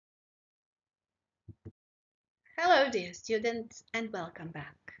Hello, dear students, and welcome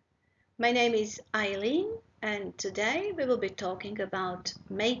back. My name is Ajilin, and today we will be talking about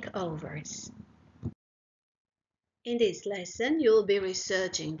makeovers. In this lesson, you will be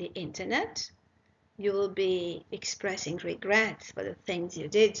researching the internet, you will be expressing regrets for the things you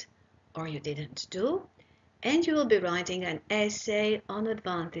did or you didn't do, and you will be writing an essay on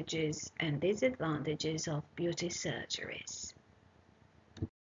advantages and disadvantages of beauty surgeries.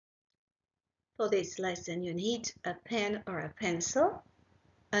 For this lesson, you need a pen or a pencil,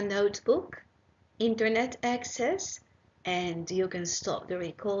 a notebook, internet access, and you can stop the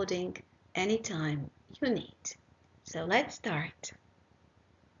recording anytime you need. So let's start.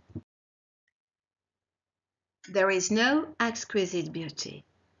 There is no exquisite beauty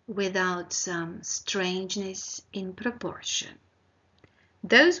without some strangeness in proportion.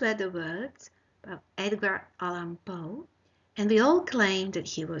 Those were the words of Edgar Allan Poe, and we all claim that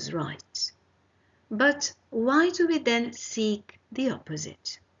he was right. But why do we then seek the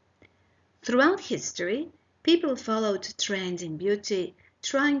opposite? Throughout history, people followed trends in beauty,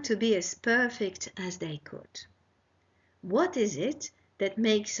 trying to be as perfect as they could. What is it that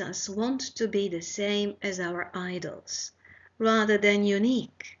makes us want to be the same as our idols, rather than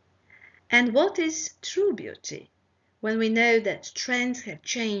unique? And what is true beauty, when we know that trends have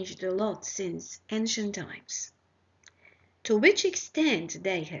changed a lot since ancient times? To which extent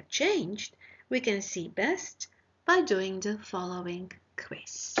they have changed, we can see best by doing the following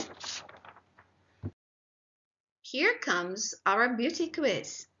quiz. Here comes our beauty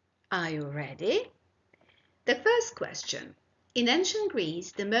quiz. Are you ready? The first question. In ancient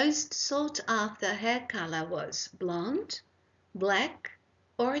Greece, the most sought after hair color was blonde, black,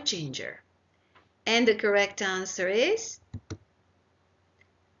 or ginger. And the correct answer is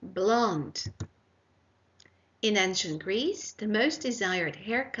blonde. In ancient Greece, the most desired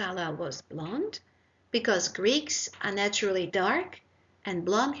hair color was blonde because Greeks are naturally dark and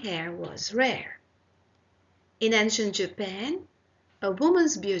blonde hair was rare. In ancient Japan, a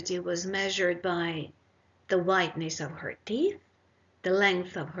woman's beauty was measured by the whiteness of her teeth, the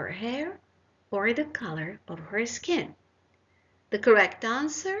length of her hair, or the color of her skin. The correct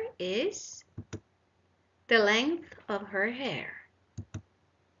answer is the length of her hair.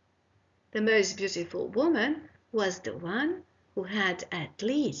 The most beautiful woman was the one who had at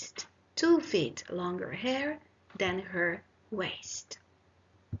least 2 feet longer hair than her waist.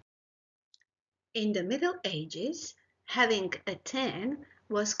 In the Middle Ages, having a tan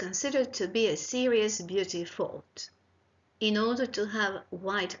was considered to be a serious beauty fault. In order to have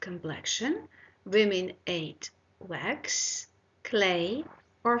white complexion, women ate wax, clay,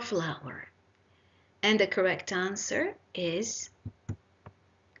 or flour. And the correct answer is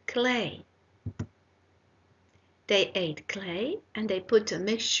clay. They ate clay and they put a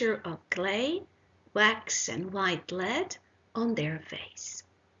mixture of clay, wax, and white lead on their face.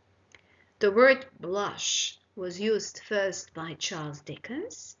 The word blush was used first by Charles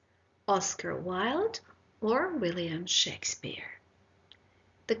Dickens, Oscar Wilde, or William Shakespeare.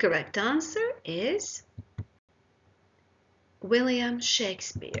 The correct answer is William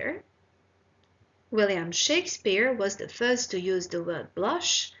Shakespeare. William Shakespeare was the first to use the word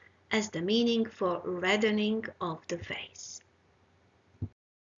blush as the meaning for reddening of the face.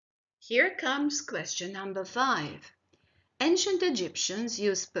 Here comes question number 5. Ancient Egyptians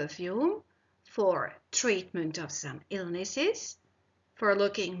used perfume for treatment of some illnesses, for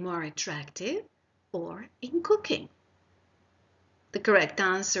looking more attractive, or in cooking. The correct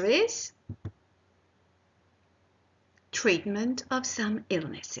answer is treatment of some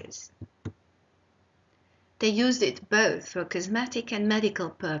illnesses. They used it both for cosmetic and medical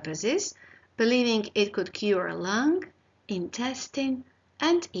purposes, believing it could cure lung, intestine,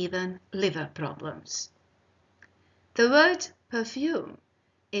 and even liver problems. The word perfume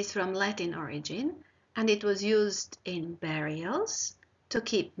is from Latin origin, and it was used in burials to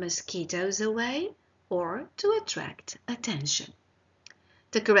keep mosquitoes away or to attract attention.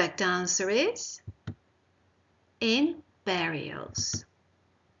 The correct answer is in burials.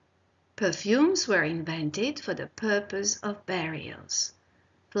 Perfumes were invented for the purpose of burials.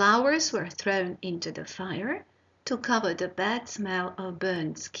 Flowers were thrown into the fire to cover the bad smell of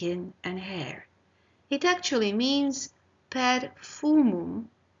burned skin and hair. It actually means per fumum,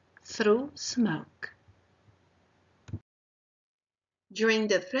 through smoke. During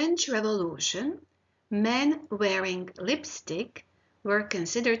the French Revolution, men wearing lipstick were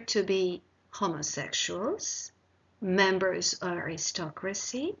considered to be homosexuals, members of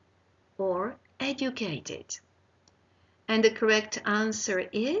aristocracy, or educated. And the correct answer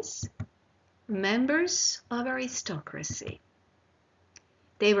is members of aristocracy.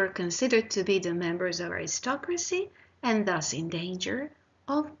 They were considered to be the members of aristocracy and thus in danger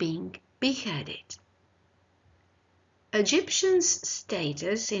of being beheaded. Egyptians'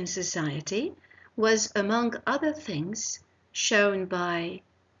 status in society was, among other things, shown by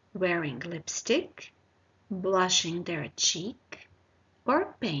wearing lipstick, blushing their cheek,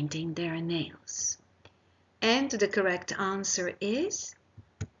 or painting their nails. And the correct answer is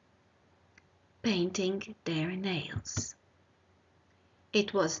painting their nails.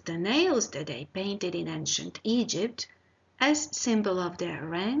 It was the nails that they painted in ancient Egypt as symbol of their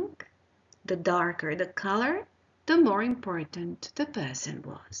rank. The darker the color, the more important the person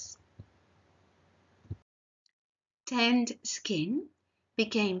was. Tanned skin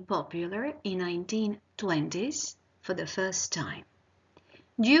became popular in 1920s for the first time,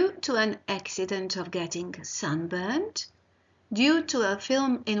 due to an accident of getting sunburned, due to a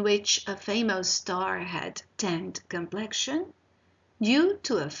film in which a famous star had tanned complexion, due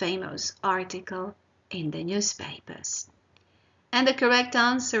to a famous article in the newspapers. And the correct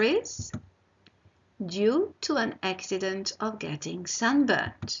answer is due to an accident of getting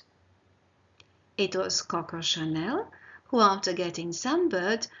sunburned. It was Coco Chanel who, after getting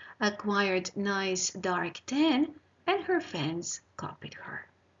sunburned, acquired nice dark tan, and her fans copied her.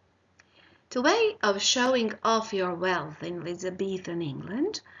 The way of showing off your wealth in Elizabethan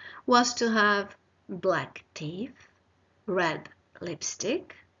England was to have black teeth, red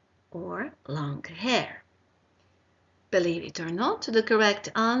lipstick, or long hair. Believe it or not, the correct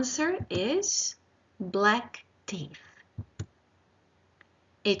answer is black teeth.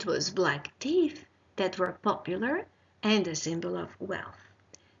 It was black teeth that were popular and a symbol of wealth.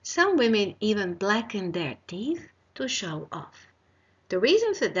 Some women even blackened their teeth to show off. The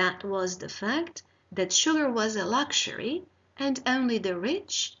reason for that was the fact that sugar was a luxury and only the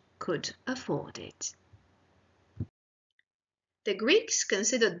rich could afford it. The Greeks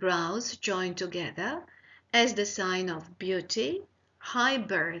considered brows joined together as the sign of beauty, high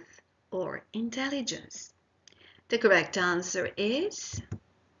birth, or intelligence. The correct answer is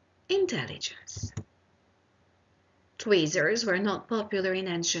intelligence. Tweezers were not popular in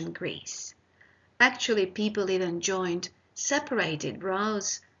ancient Greece. Actually, people even joined separated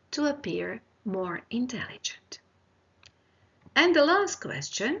brows to appear more intelligent. And the last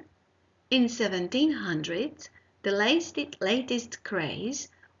question. In 1700s, the latest craze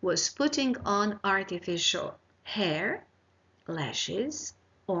was putting on artificial hair, lashes,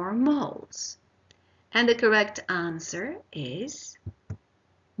 or moles. And the correct answer is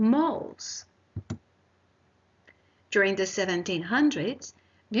moles. During the 1700s,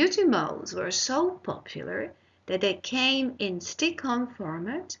 beauty moles were so popular that they came in stick-on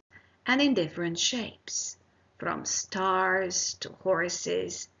format and in different shapes, from stars to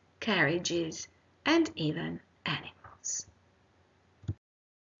horses, carriages, and even animals.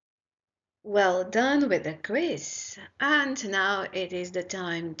 Well done with the quiz, and now it is the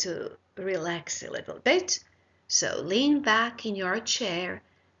time to relax a little bit, so lean back in your chair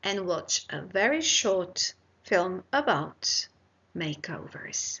and watch a very short film about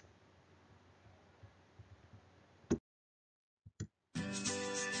makeovers.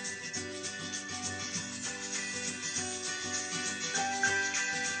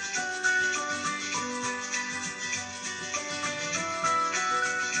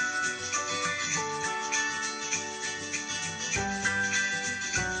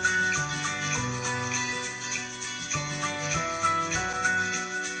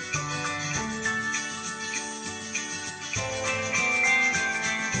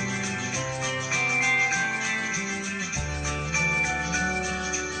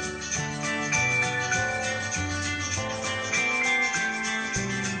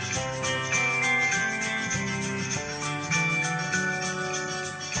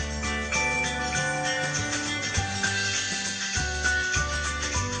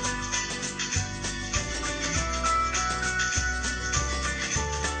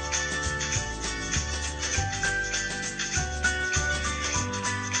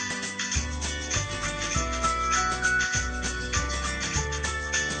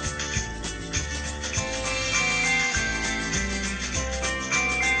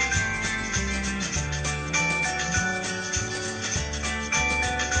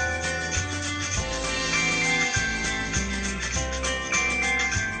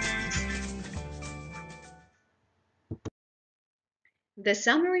 The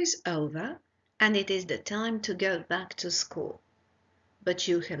summer is over and it is the time to go back to school. But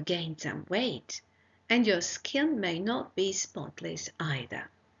you have gained some weight and your skin may not be spotless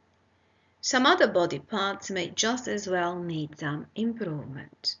either. Some other body parts may just as well need some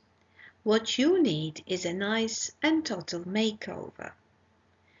improvement. What you need is a nice and total makeover.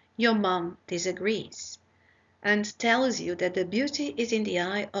 Your mom disagrees and tells you that the beauty is in the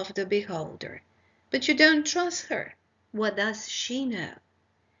eye of the beholder, but you don't trust her. What does she know?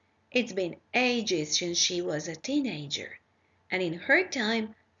 It's been ages since she was a teenager, and in her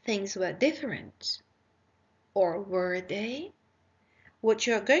time things were different. Or were they? What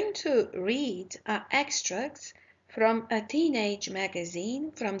you're going to read are extracts from a teenage magazine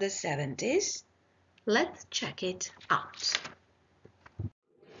from the 70s. Let's check it out.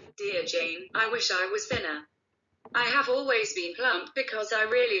 Dear Jane, I wish I was thinner. I have always been plump because I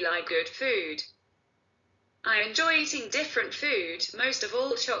really like good food. I enjoy eating different food, most of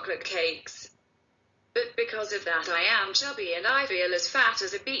all chocolate cakes. But because of that I am chubby and I feel as fat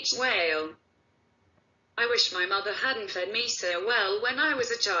as a beach whale. I wish my mother hadn't fed me so well when I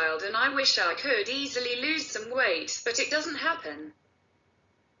was a child, and I wish I could easily lose some weight, but it doesn't happen.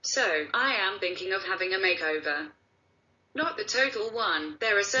 So, I am thinking of having a makeover. Not the total one.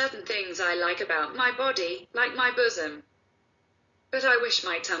 There are certain things I like about my body, like my bosom. But I wish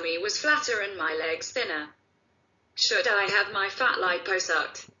my tummy was flatter and my legs thinner. Should I have my fat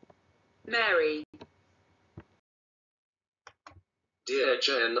liposucked? Mary. Dear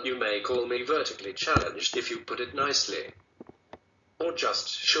Jen, you may call me vertically challenged if you put it nicely. Or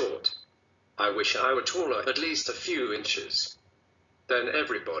just short. I wish I were taller at least a few inches. Then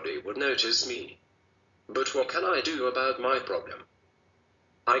everybody would notice me. But what can I do about my problem?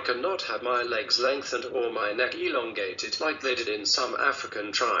 I cannot have my legs lengthened or my neck elongated like they did in some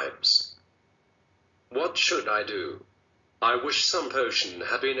African tribes. What should I do? I wish some potion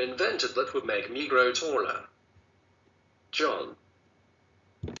had been invented that would make me grow taller. John.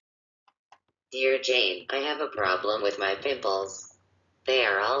 Dear Jane, I have a problem with my pimples. They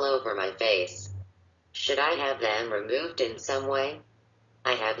are all over my face. Should I have them removed in some way?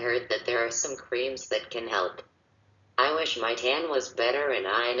 I have heard that there are some creams that can help. I wish my tan was better, and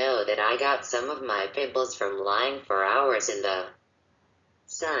I know that I got some of my pimples from lying for hours in the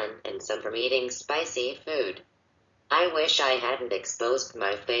sun and some from eating spicy food. I wish I hadn't exposed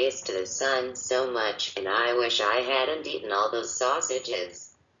my face to the sun so much, and I wish I hadn't eaten all those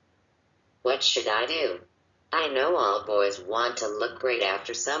sausages. What should I do? I know all boys want to look great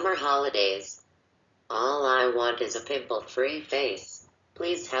after summer holidays. All I want is a pimple-free face.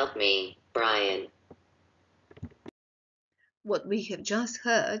 Please help me, Brian. What we have just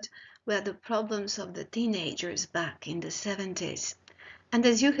heard were the problems of the teenagers back in the 70s, and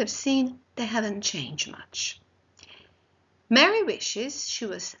as you have seen, they haven't changed much. Mary wishes she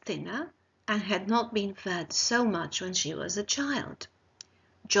was thinner and had not been fed so much when she was a child.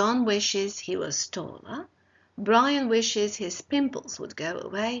 John wishes he was taller. Brian wishes his pimples would go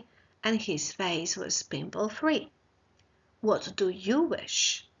away and his face was pimple-free. What do you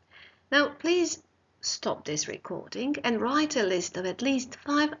wish? Now, please stop this recording and write a list of at least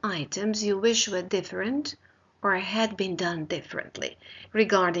 5 items you wish were different or had been done differently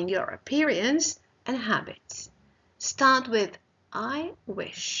regarding your appearance and habits. Start with I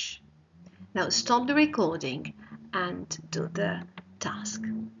wish. Now stop the recording and do the task.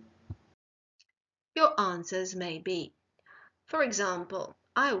 Your answers may be, for example,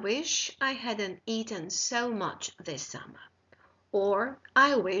 I wish I hadn't eaten so much this summer. Or,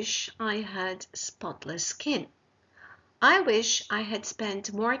 I wish I had spotless skin. I wish I had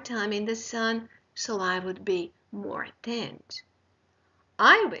spent more time in the sun so I would be more tanned.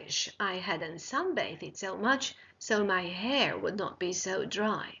 I wish I hadn't sunbathed so much so my hair would not be so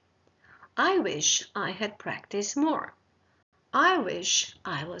dry. I wish I had practiced more. I wish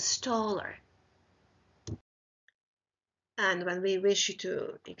I was taller. And when we wish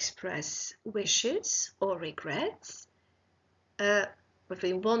to express wishes or regrets, if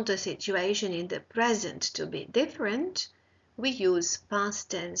we want a situation in the present to be different, we use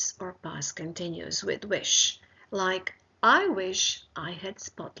past tense or past continuous with wish, like I wish I had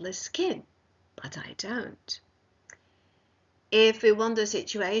spotless skin, but I don't. If we want the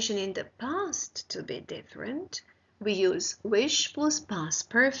situation in the past to be different, we use wish plus past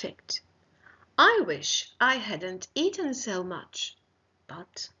perfect. I wish I hadn't eaten so much,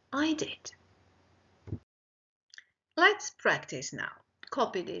 but I did. Let's practice now.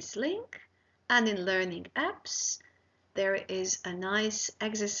 Copy this link, and in Learning Apps, there is a nice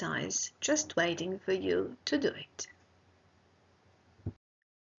exercise just waiting for you to do it.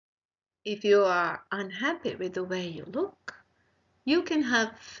 If you are unhappy with the way you look, you can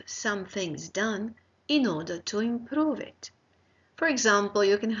have some things done in order to improve it. For example,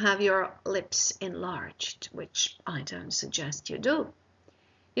 you can have your lips enlarged, which I don't suggest you do.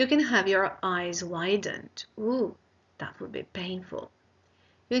 You can have your eyes widened. Ooh, that would be painful.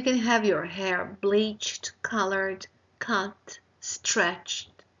 You can have your hair bleached, colored, cut, stretched.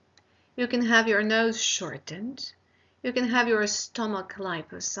 You can have your nose shortened. You can have your stomach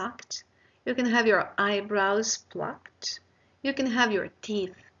liposucked. You can have your eyebrows plucked. You can have your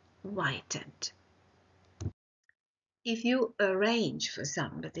teeth whitened. If you arrange for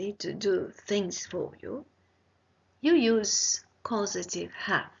somebody to do things for you, you use causative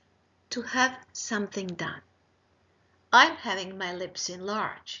have, to have something done. I'm having my lips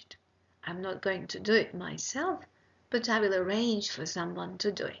enlarged. I'm not going to do it myself, but I will arrange for someone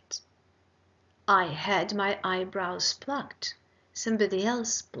to do it. I had my eyebrows plucked. Somebody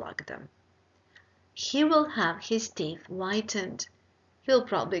else plucked them. He will have his teeth whitened. He'll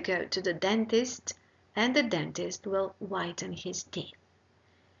probably go to the dentist, and the dentist will whiten his teeth.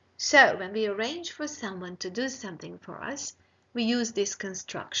 So when we arrange for someone to do something for us, we use this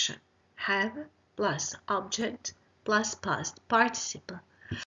construction: have plus object plus past participle.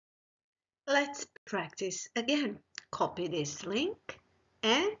 Let's practice again. Copy this link,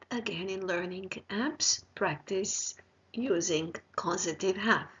 and again in learning apps, practice using causative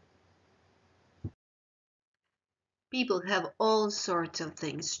have. People have all sorts of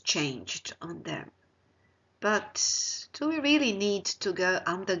things changed on them. But do we really need to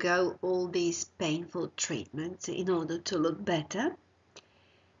undergo all these painful treatments in order to look better?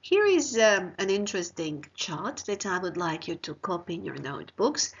 Here is an interesting chart that I would like you to copy in your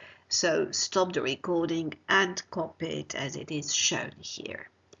notebooks. So stop the recording and copy it as it is shown here.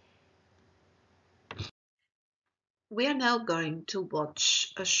 We are now going to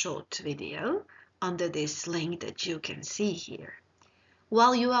watch a short video under this link that you can see here.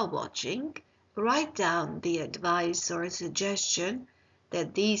 While you are watching, write down the advice or suggestion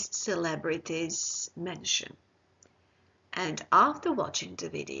that these celebrities mention. And after watching the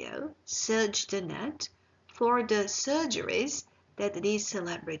video, search the net for the surgeries that these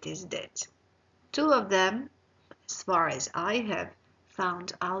celebrities did. 2 of them, as far as I have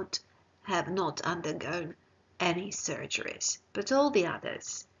found out, have not undergone any surgeries, but all the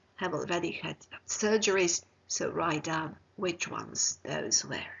others have already had surgeries, so write down which ones those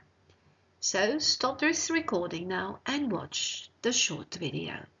were. So stop this recording now and watch the short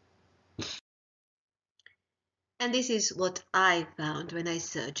video. And this is what I found when I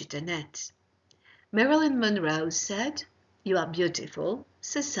searched the net. Marilyn Monroe said, "You are beautiful,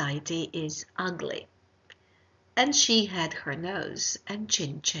 society is ugly." And she had her nose and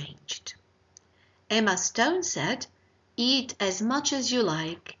chin changed. Emma Stone said, "Eat as much as you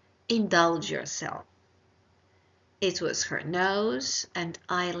like, indulge yourself." It was her nose and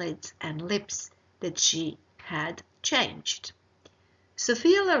eyelids and lips that she had changed.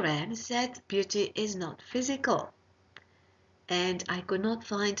 Sophia Loren said beauty is not physical, and I could not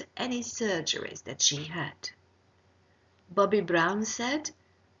find any surgeries that she had. Bobbi Brown said,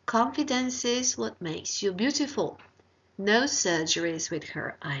 "Confidence is what makes you beautiful." No surgeries with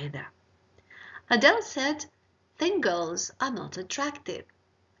her either. Adele said, "Thin girls are not attractive."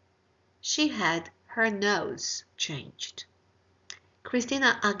 She had her nose changed.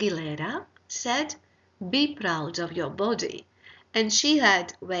 Christina Aguilera said, "Be proud of your body," and she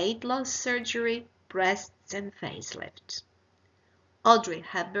had weight loss surgery, breasts and facelift. Audrey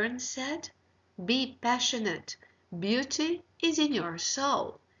Hepburn said, "Be passionate, beauty is in your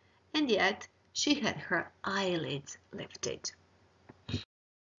soul," and yet she had her eyelids lifted.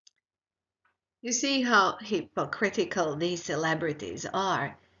 You see how hypocritical these celebrities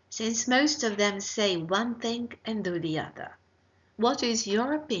are, since most of them say one thing and do the other. What is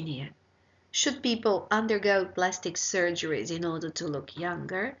your opinion? Should people undergo plastic surgeries in order to look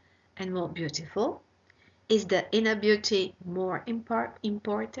younger and more beautiful? Is the inner beauty more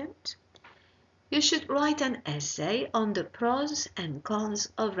important? You should write an essay on the pros and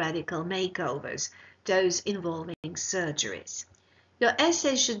cons of radical makeovers, those involving surgeries. Your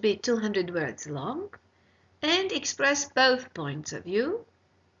essay should be 200 words long and express both points of view.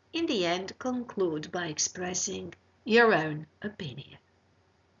 In the end, conclude by expressing your own opinion.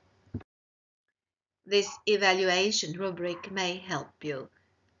 This evaluation rubric may help you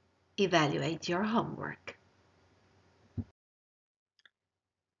evaluate your homework.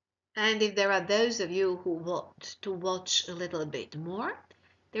 And if there are those of you who want to watch a little bit more,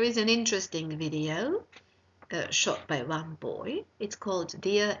 there is an interesting video shot by one boy. It's called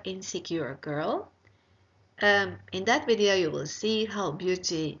Dear Insecure Girl. In that video you will see how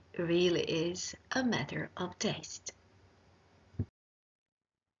beauty really is a matter of taste.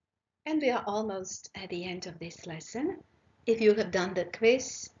 And we are almost at the end of this lesson. If you have done the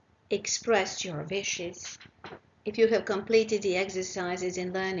quiz, expressed your wishes, if you have completed the exercises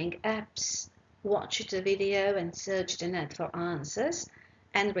in learning apps, watched the video and searched the net for answers,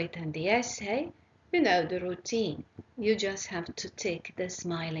 and written the essay, You know the routine. You just have to tick the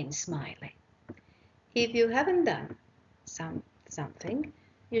smiling smiley. If you haven't done something,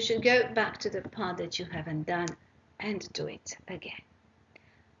 you should go back to the part that you haven't done and do it again.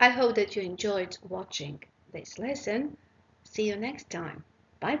 I hope that you enjoyed watching this lesson. See you next time.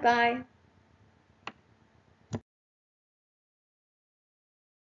 Bye bye.